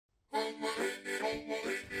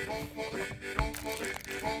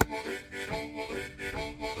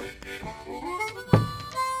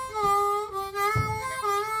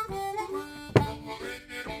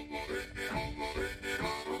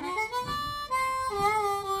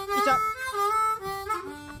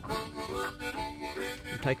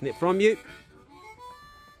taking that from you.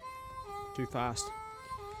 Too fast.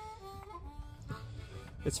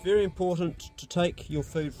 It's very important to take your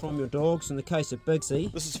food from your dogs. In the case of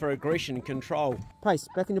Bigsy, this is for aggression control. Pace,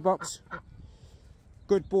 back in your box.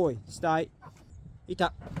 Good boy, stay. Eat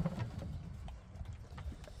up.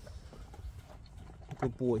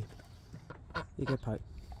 Good boy. There you go, Pope.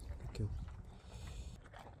 Good girl.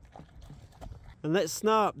 And that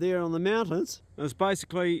snow up there on the mountains is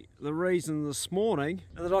basically the reason this morning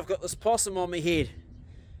that I've got this possum on my head.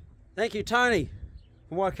 Thank you, Tony,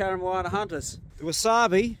 from Waikato and Moana Hunters. The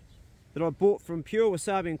wasabi that I bought from Pure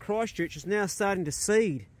Wasabi in Christchurch is now starting to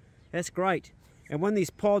seed. That's great. And when these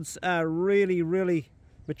pods are really, really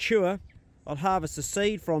mature, I'll harvest the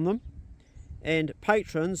seed from them. And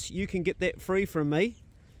patrons, you can get that free from me.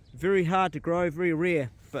 Very hard to grow, very rare,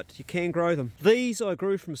 but you can grow them. These I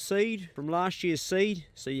grew from seed, from last year's seed,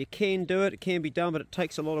 so you can do it, it can be done, but it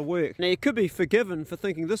takes a lot of work. Now you could be forgiven for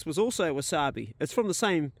thinking this was also wasabi. It's from the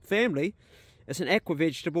same family. It's an aqua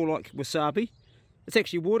vegetable like wasabi. It's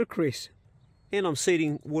actually watercress. And I'm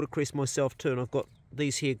seeding watercress myself too, and I've got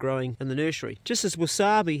these here growing in the nursery. Just as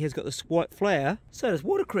wasabi has got this white flower, so does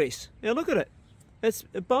watercress. Now look at it. It's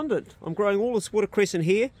abundant. I'm growing all this watercress in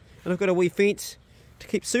here, and I've got a wee fence to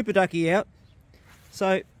keep super ducky out.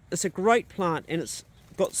 So it's a great plant, and it's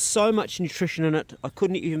got so much nutrition in it, I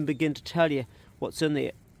couldn't even begin to tell you what's in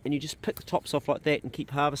there. And you just pick the tops off like that and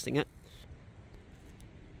keep harvesting it.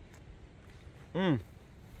 I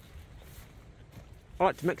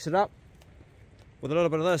like to mix it up with a little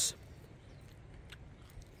bit of this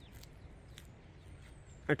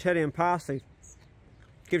Italian parsley.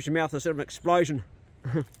 Gives your mouth a sort of an explosion.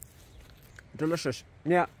 Delicious.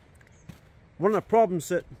 Now, one of the problems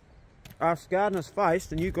that us gardeners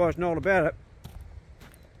faced, and you guys know all about it,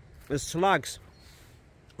 is slugs.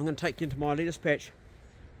 I'm going to take you into my lettuce patch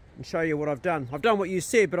and show you what I've done. I've done what you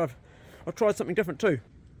said, but I've tried something different too.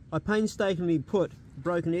 I painstakingly put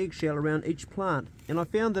broken eggshell around each plant, and I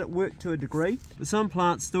found that it worked to a degree, but some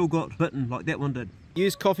plants still got bitten like that one did.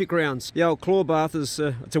 Use coffee grounds. The old claw bath is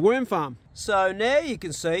it's a worm farm. So now you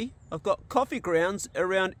can see I've got coffee grounds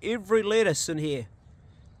around every lettuce in here.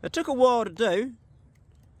 It took a while to do.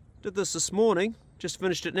 Did this morning, just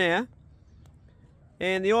finished it now.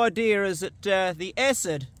 And the idea is that the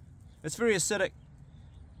acid, it's very acidic,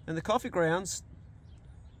 and the coffee grounds,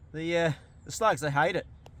 the slugs, they hate it.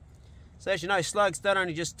 So as you know, slugs don't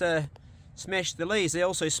only just smash the leaves, they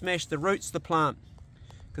also smash the roots of the plant,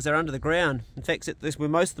 because they're under the ground. In fact, that's where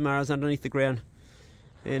most of them are, is underneath the ground.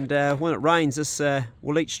 And when it rains, this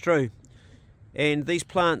will leach through. And these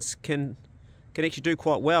plants can actually do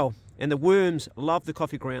quite well. And the worms love the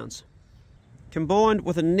coffee grounds. Combined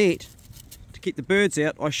with a net to keep the birds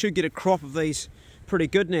out, I should get a crop of these pretty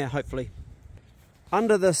good now, hopefully.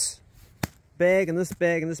 Under this bag and this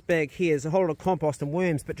bag and this bag here is a whole lot of compost and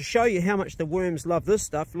worms. But to show you how much the worms love this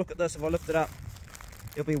stuff, look at this. If I lift it up,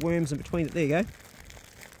 there'll be worms in between it. There you go.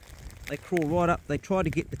 They crawl right up. They try to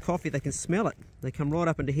get the coffee. They can smell it. They come right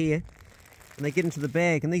up into here and they get into the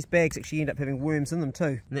bag. And these bags actually end up having worms in them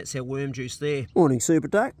too. And that's our worm juice there. Morning, Super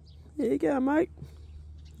Duck. There you go, mate.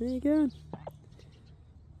 There you go.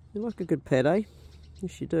 You like a good pet, eh?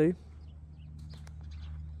 Yes, you do.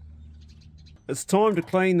 It's time to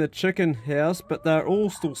clean the chicken house, but they're all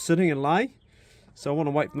still sitting in lay. So I want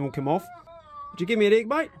to wait for them to come off. Did you give me an egg,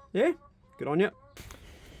 mate? Yeah? Good on you.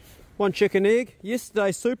 One chicken egg.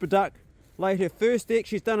 Yesterday, Super Duck laid her first egg.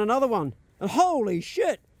 She's done another one. And holy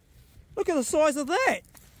shit! Look at the size of that!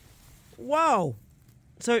 Wow!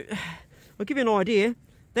 So, I'll give you an idea.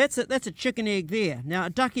 That's a chicken egg there. Now, a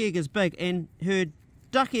duck egg is big, and her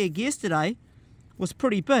duck egg yesterday was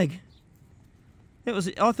pretty big. I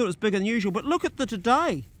thought it was bigger than usual, but look at the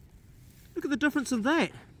today. Look at the difference in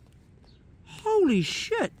that. Holy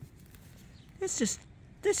shit! That's just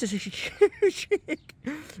a huge egg.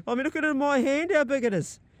 I mean, look at it in my hand, how big it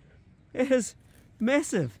is. It is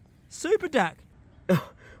massive. Super Duck.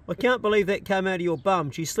 I can't believe that came out of your bum.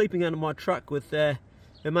 She's sleeping under my truck with her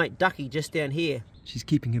mate Ducky just down here. She's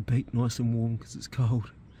keeping her beak nice and warm because it's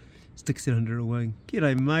cold. Sticks it under her wing.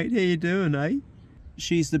 G'day, mate. How you doing, eh?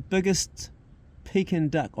 She's the biggest pekin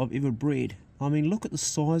duck I've ever bred. I mean, look at the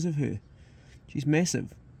size of her. She's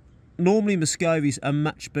massive. Normally Muscovies are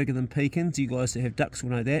much bigger than pekins. You guys that have ducks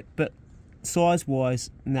will know that. But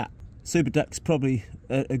size-wise, nah. Super Duck's probably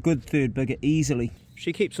a good third bigger easily.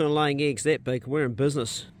 She keeps on laying eggs that big. We're in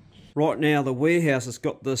business. Right now, the warehouse has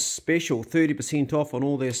got this special 30% off on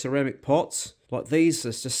all their ceramic pots. Like these,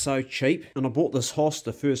 it's just so cheap. And I bought this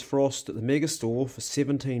hosta First Frost at the Mega Store for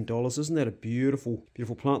 $17. Isn't that a beautiful,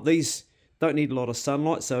 beautiful plant? These Don't need a lot of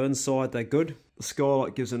sunlight, so inside they're good. The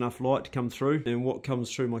skylight gives enough light to come through, and what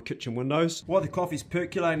comes through my kitchen windows. While the coffee's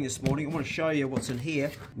percolating this morning, I want to show you what's in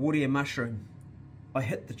here. Woody mushroom. I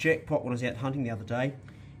hit the jackpot when I was out hunting the other day,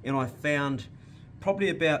 and I found probably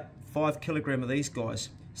about 5 kilograms of these guys.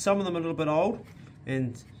 Some of them are a little bit old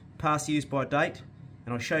and past use by date,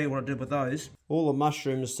 and I'll show you what I did with those. All the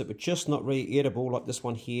mushrooms that were just not really edible, like this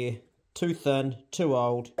one here, too thin, too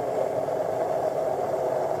old.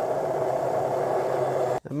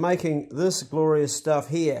 And making this glorious stuff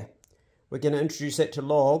here, we're going to introduce that to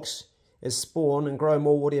logs as spawn and grow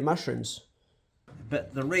more woody mushrooms.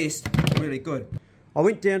 But the rest, really good. I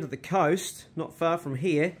went down to the coast, not far from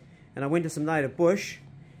here, and I went to some native bush,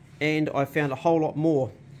 and I found a whole lot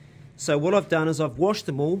more. So what I've done is I've washed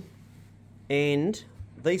them all, and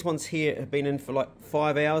these ones here have been in for like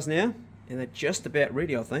 5 hours now, and they're just about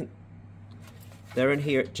ready, I think. They're in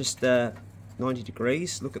here at just 90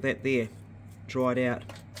 degrees. Look at that there, dried out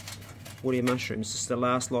woody mushrooms. This is the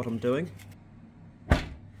last lot I'm doing.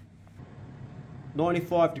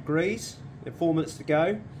 95 degrees, and 4 minutes to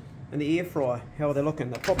go. And the air fryer, how are they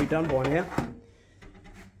looking? They're probably done by now.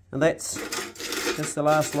 And that's the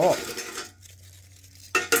last lot.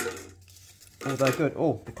 Oh, they're good.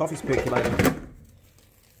 Oh, the coffee's percolating.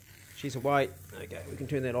 She's away. Okay, we can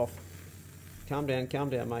turn that off. Calm down,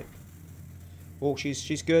 mate. Oh,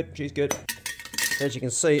 she's good, she's good. As you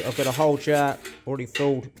can see, I've got a whole jar already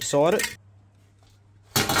filled beside it.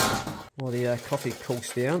 While the coffee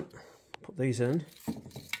cools down, put these in.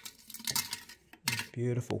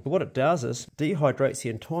 Beautiful. What it does is dehydrates the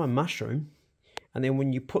entire mushroom, and then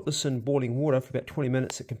when you put this in boiling water for about 20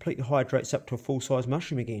 minutes, it completely hydrates up to a full-size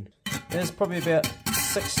mushroom again. There's probably about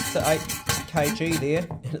 6 to 8 kg there,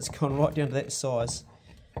 and it's gone right down to that size.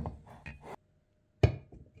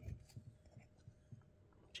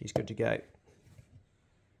 She's good to go.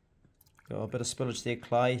 Got a bit of spillage there,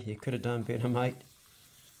 Clay. You could have done better, mate.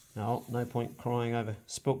 No point crying over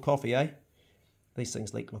spilt coffee, eh? These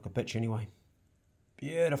things leak like a bitch anyway.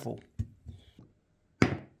 Beautiful.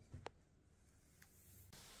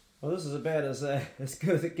 Well, this is about as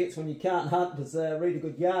good as it gets when you can't hunt. It's read a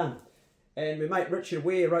good yarn. And my mate Richard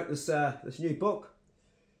Ware wrote this this new book,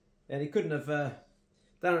 and he couldn't have done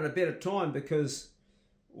it at a better time, because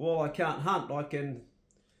while I can't hunt, I can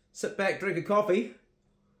sit back, drink a coffee.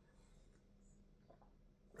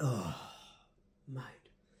 Oh, mate.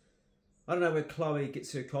 I don't know where Chloe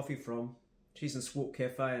gets her coffee from. She's in Swart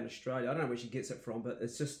Cafe in Australia. I don't know where she gets it from, but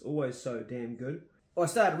it's just always so damn good. I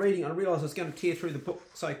started reading and I realised I was going to tear through the book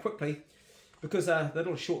so quickly, because they're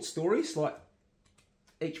little short stories, like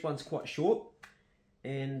each one's quite short,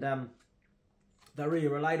 and they're really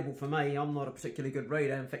relatable for me. I'm not a particularly good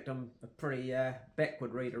reader. In fact, I'm a pretty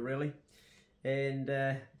backward reader, really. And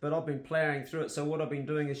but I've been ploughing through it, so what I've been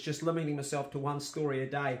doing is just limiting myself to one story a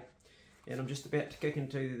day. And I'm just about to kick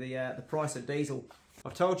into the price of diesel.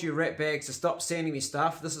 I've told you rat bags to stop sending me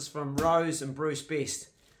stuff. This is from Rose and Bruce Best.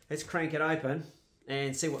 Let's crank it open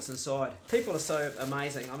and see what's inside. People are so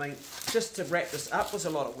amazing. I mean, just to wrap this up was a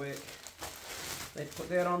lot of work. They put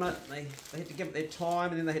that on it, they had to give it their time,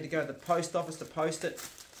 and then they had to go to the post office to post it.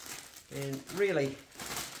 And really,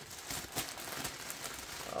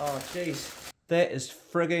 oh jeez, that is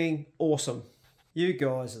frigging awesome. You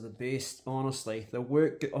guys are the best, honestly. The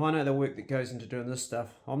work, I know the work that goes into doing this stuff.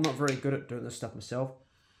 I'm not very good at doing this stuff myself.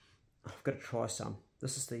 I've got to try some.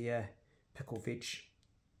 This is the pickle veg.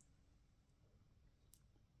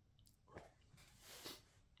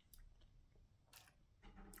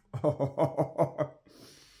 Oh,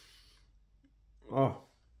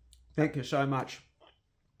 thank you so much.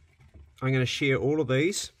 I'm going to share all of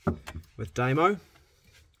these with Damo.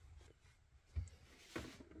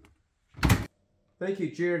 Thank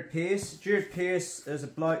you, Jared Pearce. Jared Pearce is a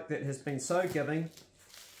bloke that has been so giving.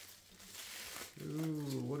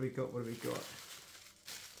 Ooh, what do we got? What do we got?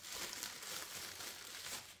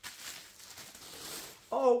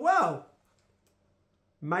 Oh, wow!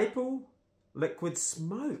 Maple liquid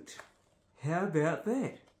smoked. How about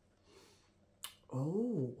that?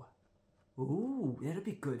 Oh, ooh, that'd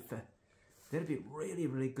be good for. That'd be really,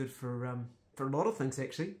 really good for a lot of things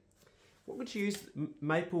actually. What would you use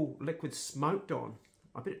maple liquid smoked on?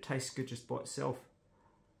 I bet it tastes good just by itself.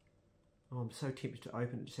 Oh, I'm so tempted to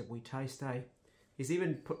open it, just have a wee taste, eh? He's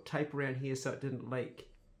even put tape around here so it didn't leak.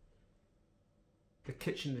 The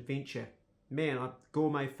Kitchen Adventure. Man,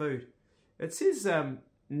 gourmet food. It says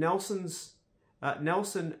Nelson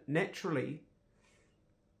Naturally.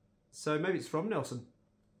 So maybe it's from Nelson.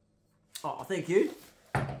 Oh, thank you.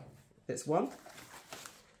 That's one.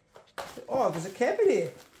 Oh, there's a cap in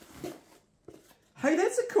here. Hey,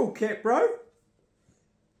 that's a cool cap, bro.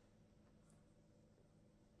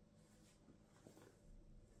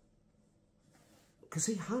 because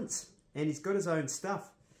he hunts and he's got his own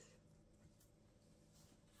stuff.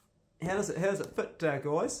 How does it fit,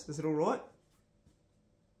 guys? Is it all right,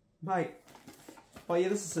 mate? Oh yeah,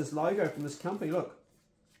 this is his logo from this company. Look,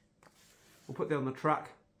 we'll put that on the truck.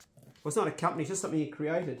 Well, it's not a company, it's just something he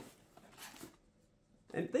created.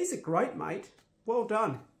 And these are great, mate. Well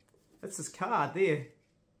done. That's his card there.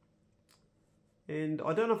 And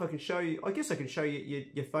I don't know if I can show you, I guess I can show you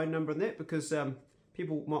your phone number and that, because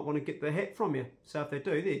people might want to get the hat from you. So if they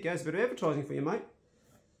do, there goes a bit of advertising for you, mate.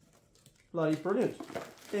 Bloody brilliant.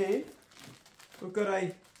 And we've got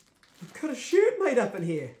a shirt made up in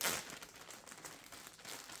here.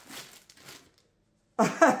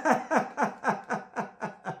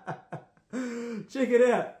 Check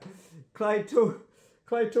it out. Clay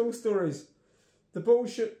Tool Stories. The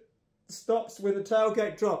bullshit stops when the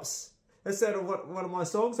tailgate drops. That's out of one of my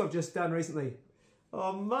songs I've just done recently.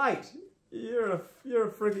 Oh mate, you're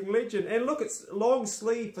a freaking legend. And look, it's long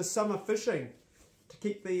sleeve for summer fishing to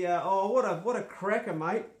keep the oh what a cracker,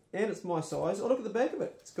 mate. And it's my size. Oh, look at the back of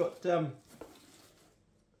it. It's got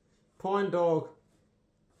Pine Dog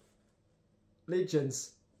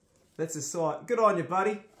Legends. That's his site. Good on you,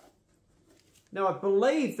 buddy. Now, I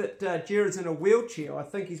believe that Jared's in a wheelchair. I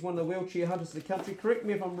think he's one of the wheelchair hunters of the country. Correct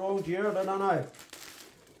me if I'm wrong, Jared. I don't know.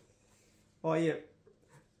 Oh, yeah.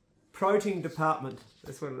 Protein department.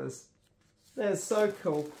 That's what it is. That's so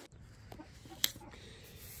cool.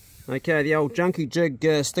 Okay, the old junkie jig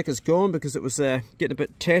sticker's gone because it was getting a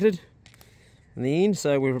bit tattered in the end.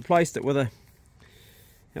 So we replaced it with that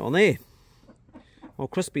one there. Well,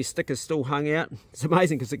 crispy sticker's still hung out. It's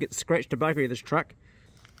amazing because it gets scratched to buggery of this truck.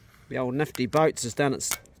 The old nifty boats has done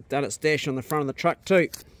its dash on the front of the truck too.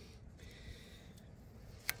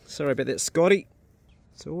 Sorry about that, Scotty.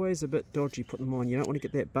 It's always a bit dodgy putting them on. You don't want to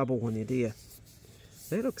get that bubble on your deer.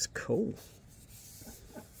 That looks cool.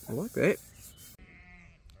 I like that.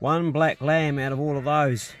 One black lamb out of all of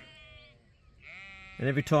those. And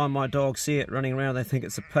every time my dogs see it running around, they think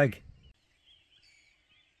it's a pig.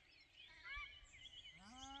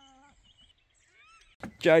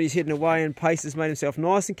 Jody's heading away and Pace has made himself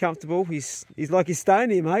nice and comfortable. He's like he's staying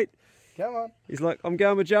here, mate. Come on. He's like, I'm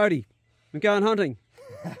going with Jody. I'm going hunting.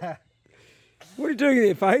 What are you doing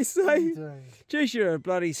there, Pace? What are you doing? Geez, you're a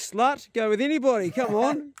bloody slut. Go with anybody. Come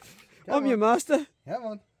on. I'm your master. Come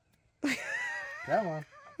on. Come on.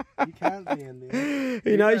 You can't be in there.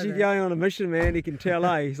 He knows you're going on a mission, man. He can tell,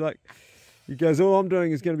 eh? He's like, he goes, all I'm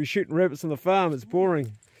doing is going to be shooting rabbits on the farm. It's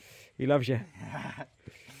boring. He loves you.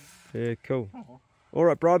 Yeah, cool. All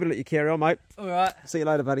right, bro, I'll let you carry on, mate. All right. See you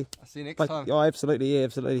later, buddy. I'll see you next time. Oh, absolutely, yeah,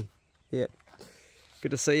 absolutely. Yeah.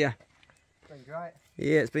 Good to see you. It's been great.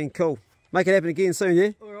 Yeah, it's been cool. Make it happen again soon,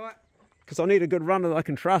 yeah? All right. Because I need a good runner that I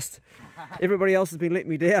can trust. Everybody else has been letting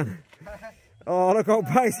me down. Oh, look, old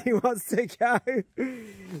Pace, he wants to go.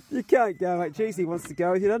 You can't go, mate. Jeez, he wants to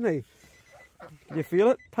go with you, doesn't he? Can you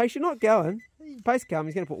feel it? Pace, you're not going. Pace, come.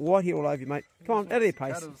 He's going to put white hair all over you, mate. Come on, out of there,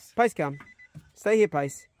 Pace. Pace, come. Stay here,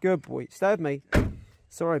 Pace. Good boy. Stay with me.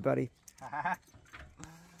 Sorry, buddy.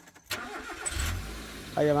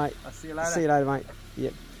 Okay, mate. I'll see you later. See you later, mate.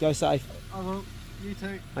 Yep. Go safe. I will. You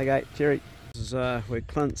too. Okay, cheery. This is where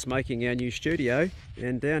Clint's making our new studio.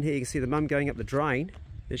 And down here you can see the mum going up the drain.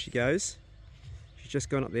 There she goes. She's just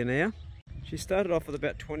gone up there now. She started off with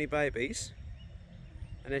about 20 babies.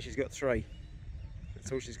 And now she's got 3.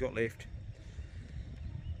 That's all she's got left.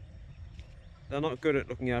 They're not good at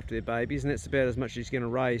looking after their babies, and that's about as much as she's going to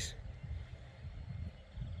raise.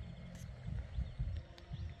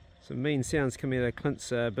 Some mean sounds coming out of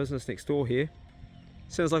Clint's business next door here.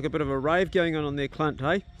 Sounds like a bit of a rave going on there, Clint,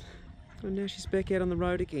 hey? And now she's back out on the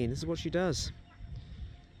road again. This is what she does.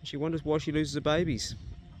 And she wonders why she loses her babies.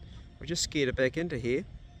 We just scared her back into here.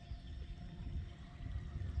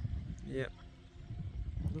 Yep.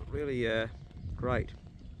 Not really great.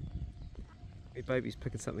 Your baby's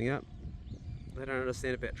picking something up. They don't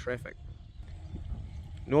understand about traffic.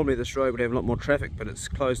 Normally this road would have a lot more traffic, but it's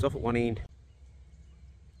closed off at one end.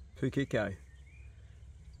 Pukeko.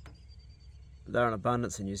 They're in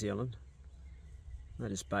abundance in New Zealand. They're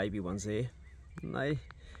just baby ones there. And they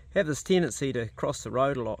have this tendency to cross the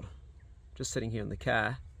road a lot. Just sitting here in the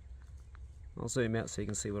car. I'll zoom out so you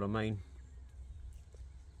can see what I mean.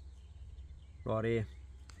 Right here.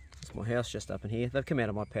 That's my house just up in here. They've come out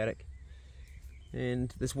of my paddock.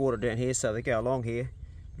 And there's water down here, so they go along here.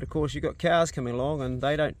 But of course you've got cars coming along and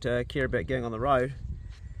they don't care about going on the road.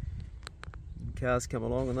 And cars come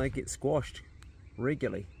along and they get squashed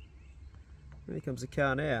regularly. And here comes a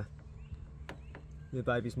car now. Their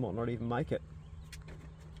babies might not even make it.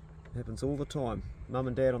 It happens all the time. Mum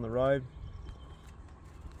and dad on the road.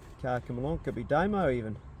 Car come along, could be Damo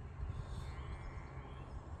even.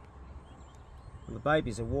 The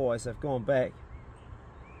babies are wise, they've gone back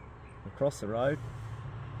across the road.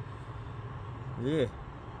 Yeah,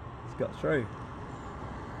 it's got through.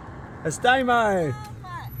 It's Damo!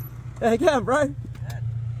 How you going, bro?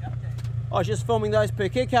 I was just filming those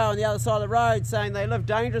Pukeko on the other side of the road saying they live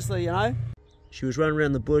dangerously, you know. She was running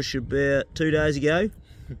around the bush about 2 days ago.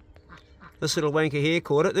 This little wanker here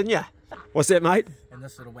caught it, didn't ya? What's that, mate? And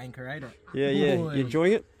this little wanker ate it. Yeah, yeah. Boy. You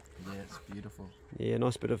enjoying it? Yeah, it's beautiful. Yeah,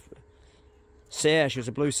 nice bit of sow. She was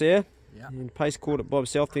a blue sow. Yeah. And Pace caught it by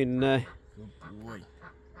himself. Then Good boy.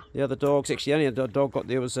 the other dogs, actually, the only other dog got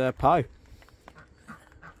there was Poe.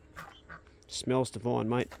 Smells divine,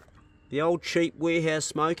 mate. The old cheap warehouse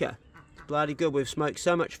smoker. Bloody good. We've smoked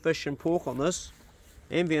so much fish and pork on this,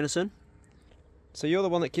 and venison. So you're the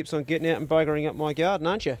one that keeps on getting out and buggering up my garden,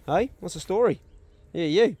 aren't you? Hey, what's the story? Yeah,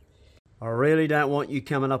 you. I really don't want you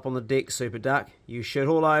coming up on the deck, Super Duck. You shit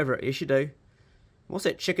all over it. Yes, you do. What's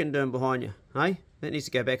that chicken doing behind you? Hey, that needs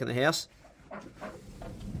to go back in the house.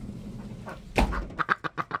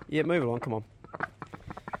 Yeah, move along. Come on.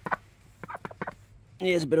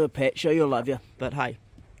 Here's a bit of a pat. Show you'll love you. But hey,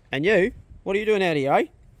 and you, what are you doing out here, eh?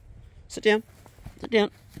 Sit down. Sit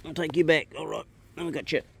down. I'll take you back. All right. Let me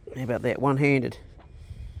got you. How about that? One-handed.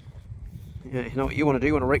 Yeah, you know what you want to do?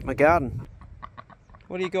 You want to wreck my garden.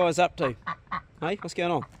 What are you guys up to? Hey, what's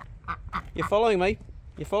going on? You're following me?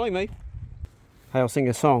 You're following me? Hey, I'll sing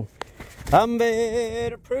a song. I'm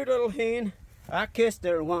a pretty little hen. I kissed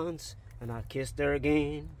her once, and I kissed her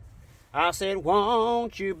again. I said,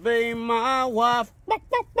 won't you be my wife?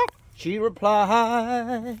 She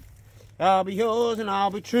replied, I'll be yours and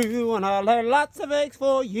I'll be true, and I'll lay lots of eggs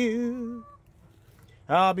for you.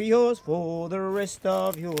 I'll be yours for the rest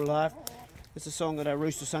of your life. It's a song that a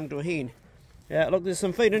rooster sung to a hen. Yeah, look, there's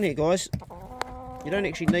some feed in here, guys. You don't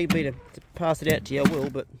actually need me to pass it out to you, I will,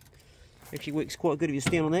 but it actually works quite good if you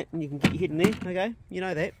stand on that and you can get your head in there, okay? You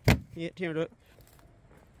know that. Yeah, tear into it.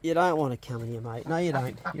 You don't want to come in here, mate. No, you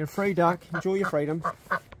don't. You're a free duck. Enjoy your freedom.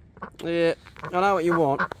 Yeah, I know what you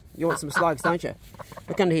want. You want some slugs, don't you?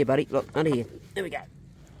 Look under here, buddy. Look, under here. There we go.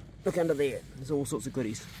 Look under there. There's all sorts of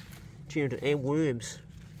goodies. Tear into and worms.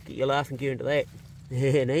 Get your laughing gear into that.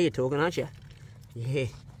 Yeah, now you're talking, aren't you? Yeah,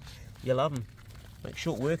 you love them. Make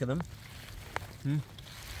short work of them.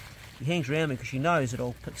 She hangs around me because she knows that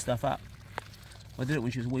I'll pick stuff up. I did it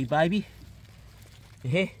when she was a wee baby.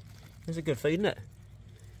 Yeah, that's a good feed, isn't it?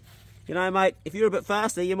 You know, mate, if you're a bit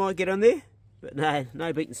faster, you might get in there. But no,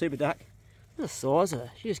 no beating Super Duck. Look at the size of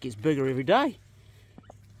her. She just gets bigger every day.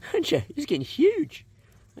 Don't you? She's getting huge.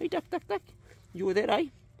 Hey, duck, duck, duck. Enjoy that, eh?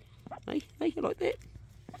 Hey, you like that?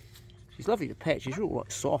 She's lovely to pat. She's real,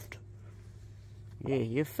 like, soft. Yeah,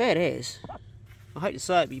 you're fat ass. I hate to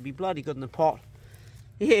say it, but you'd be bloody good in the pot.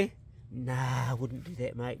 Yeah. Nah, I wouldn't do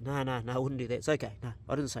that, mate. No, I wouldn't do that. It's okay. No,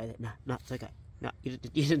 I didn't say that. No, it's okay. No, you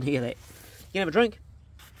didn't hear that. You can have a drink.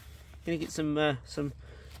 Gonna get some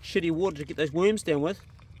shitty water to get those worms down with.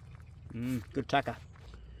 Good tucker.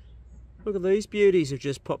 Look at these beauties have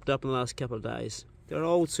just popped up in the last couple of days. They're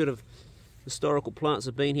old sort of historical plants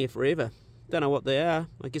that have been here forever. Don't know what they are.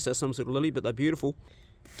 I guess they're some sort of lily, but they're beautiful.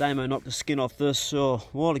 Damo knocked the skin off this a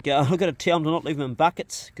while ago. I've got to tell them to not leave them in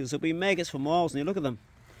buckets because there'll be maggots for miles in there. Look at them.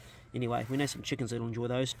 Anyway, we know some chickens that'll enjoy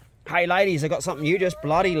those. Hey ladies, I got something you just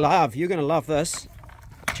bloody love. You're going to love this.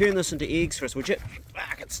 Turn this into eggs for us, would you?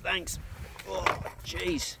 Fuck, it stinks. Oh,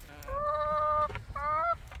 jeez.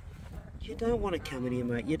 You don't want to come in here,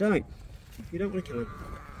 mate. You don't. You don't want to come in.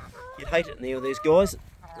 You'd hate it in there with these guys.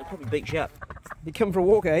 They'll probably beat you up. You come for a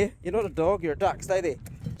walk, are you? You're not a dog, you're a duck. Stay there.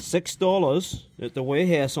 $6 at the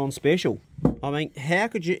warehouse on special. I mean, how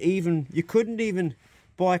could you even... You couldn't even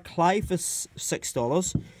buy clay for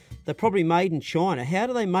 $6. They're probably made in China. How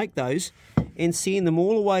do they make those and send them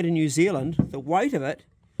all the way to New Zealand? The weight of it,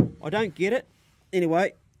 I don't get it.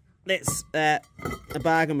 Anyway, that's the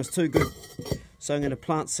bargain was too good. So I'm going to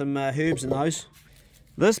plant some herbs in those.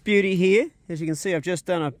 This beauty here, as you can see, I've just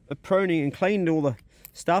done a pruning and cleaned all the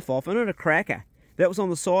stuff off. And a cracker. That was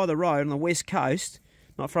on the side of the road on the west coast,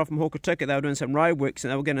 not far from Hokitika. They were doing some roadworks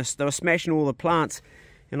and they were smashing all the plants.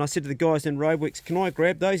 And I said to the guys in roadworks, can I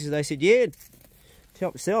grab those? They said, yeah,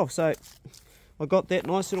 help yourself. So I got that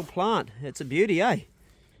nice little plant. It's a beauty, eh?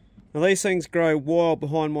 Now these things grow wild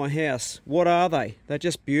behind my house. What are they? They're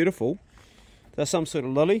just beautiful. They're some sort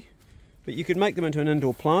of lily. But you could make them into an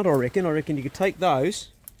indoor plant, I reckon. I reckon you could take those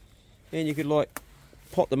and you could like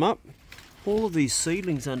pot them up. All of these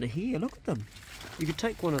seedlings under here, look at them. You could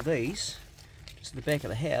take one of these just at the back of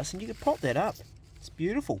the house and you could pot that up. It's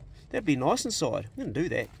beautiful. That'd be nice inside. I'm going to do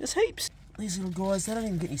that. There's heaps. These little guys, they don't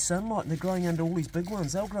even get any sunlight and they're growing under all these big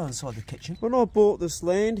ones. They'll grow inside the kitchen. When I bought this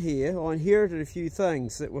land here, I inherited a few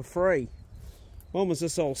things that were free. One was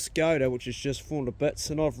this old Skoda, which is just fallen to bits,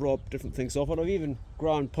 and I've robbed different things off it. I've even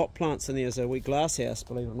grown pot plants in there as a wee glass house,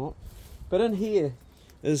 believe it or not. But in here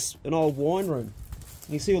is an old wine room.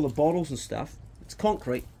 You see all the bottles and stuff. It's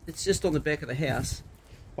concrete. It's just on the back of the house.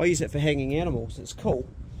 I use it for hanging animals. It's cool.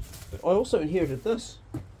 But I also inherited this.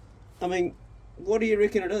 I mean, what do you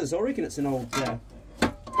reckon it is? I reckon it's an old,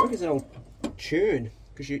 churn,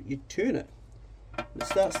 because you turn it, and it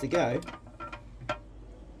starts to go,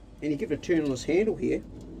 and you give it a turn on this handle here,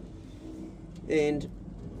 and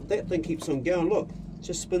that thing keeps on going. Look, it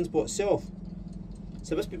just spins by itself. So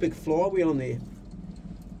there must be a big flywheel on there,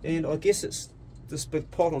 and I guess it's this big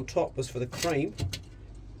pot on top was for the cream.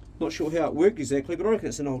 Not sure how it worked exactly, but I reckon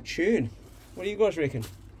it's an old churn. What do you guys reckon?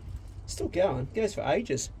 It's still going. It goes for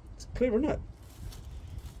ages. It's clever, isn't it?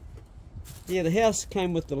 Yeah, the house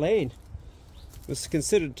came with the land. It was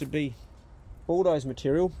considered to be bulldoze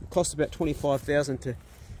material. It cost about $25,000 to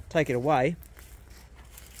take it away,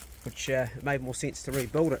 which made more sense to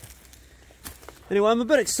rebuild it. Anyway, I'm a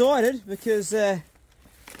bit excited because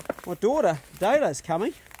my daughter Dayla is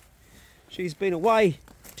coming. She's been away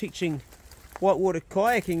teaching whitewater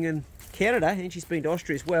kayaking in Canada, and she's been to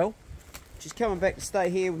Austria as well. She's coming back to stay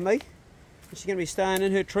here with me, and she's going to be staying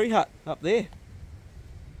in her tree hut up there.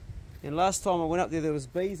 And last time I went up there was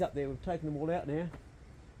bees up there. We've taken them all out now,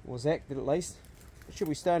 or Zach did at least. She'll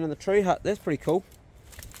be staying in the tree hut. That's pretty cool.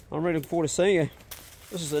 I'm really looking forward to seeing her.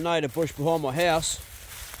 This is a native bush behind my house,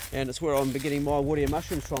 and it's where I'm getting my woodier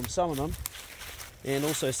mushrooms from, some of them, and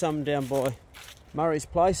also some down by Murray's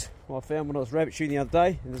place. I found when I was rabbit shooting the other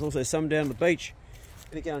day, and there's also some down the beach.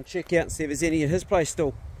 I'm going to go and check out and see if there's any at his place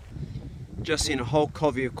still. Just seen a whole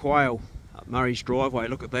covey of quail up Murray's driveway.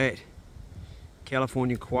 Look at that.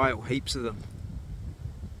 California quail, heaps of them.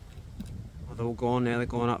 Oh, they're all gone now, they're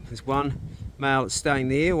gone up. There's one male that's staying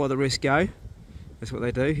there while the rest go. That's what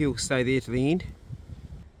they do, he'll stay there to the end.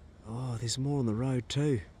 Oh, there's more on the road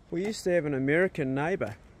too. We used to have an American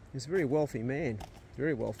neighbour. He's a very wealthy man,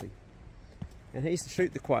 very wealthy. And he used to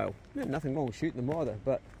shoot the quail. Nothing wrong with shooting them either,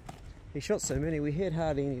 but he shot so many, we had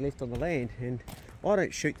hardly any left on the land, and I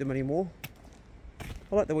don't shoot them anymore.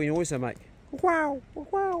 I like the wee noise they make. Wow,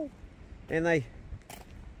 wow. And they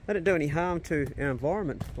don't do any harm to our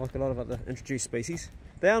environment like a lot of other introduced species.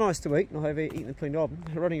 They are nice to eat, and I have eaten plenty of them.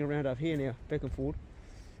 They're running around up here now, back and forward.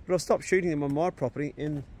 But I've stopped shooting them on my property,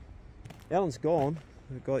 and Alan's gone,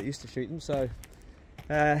 the guy that used to shoot them, so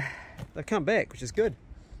they've come back, which is good.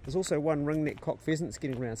 There's also one ringneck cock pheasant that's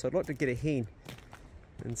getting around, so I'd like to get a hen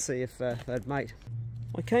and see if they'd mate.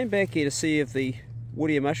 I came back here to see if the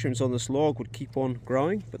woodier mushrooms on this log would keep on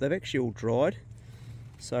growing, but they've actually all dried.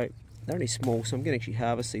 So they're only small, so I'm going to actually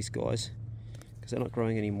harvest these guys because they're not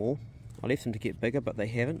growing anymore. I left them to get bigger, but they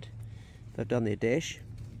haven't. They've done their dash.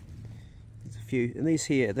 There's a few, and these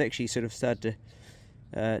here, they actually sort of started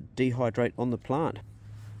to dehydrate on the plant.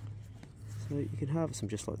 So you can harvest them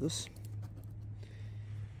just like this.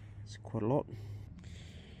 It's quite a lot.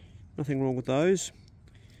 Nothing wrong with those.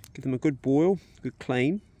 Give them a good boil, good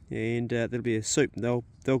clean, and there'll be a soup. They'll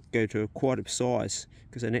go to quite a size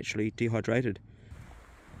because they're naturally dehydrated.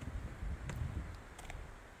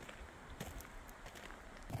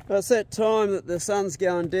 Well, it's that time that the sun's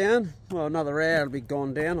going down. Well, another hour it'll be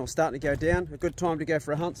gone down, or starting to go down. A good time to go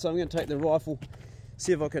for a hunt, so I'm going to take the rifle,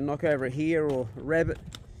 see if I can knock over a hare or a rabbit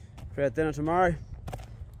for our dinner tomorrow.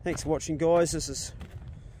 Thanks for watching, guys. This is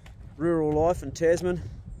rural life in Tasman,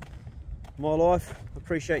 my life. I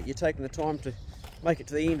appreciate you taking the time to make it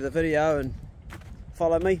to the end of the video and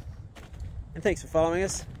follow me. And thanks for following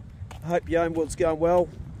us. I hope your own world's going well.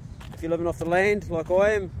 If you're living off the land like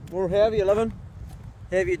I am, or however you're living,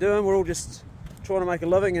 however you're doing, we're all just trying to make a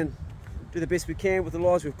living and do the best we can with the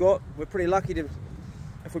lives we've got. We're pretty lucky to,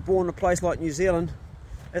 if we're born in a place like New Zealand,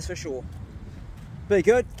 that's for sure. Be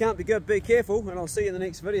good, can't be good, be careful, and I'll see you in the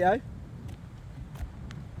next video.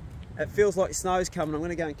 It feels like snow's coming. I'm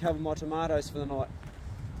going to go and cover my tomatoes for the night,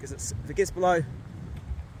 because if it gets below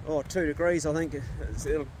 2 degrees, I think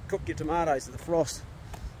it'll cook your tomatoes to the frost.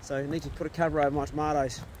 So I need to put a cover over my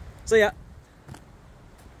tomatoes. See ya.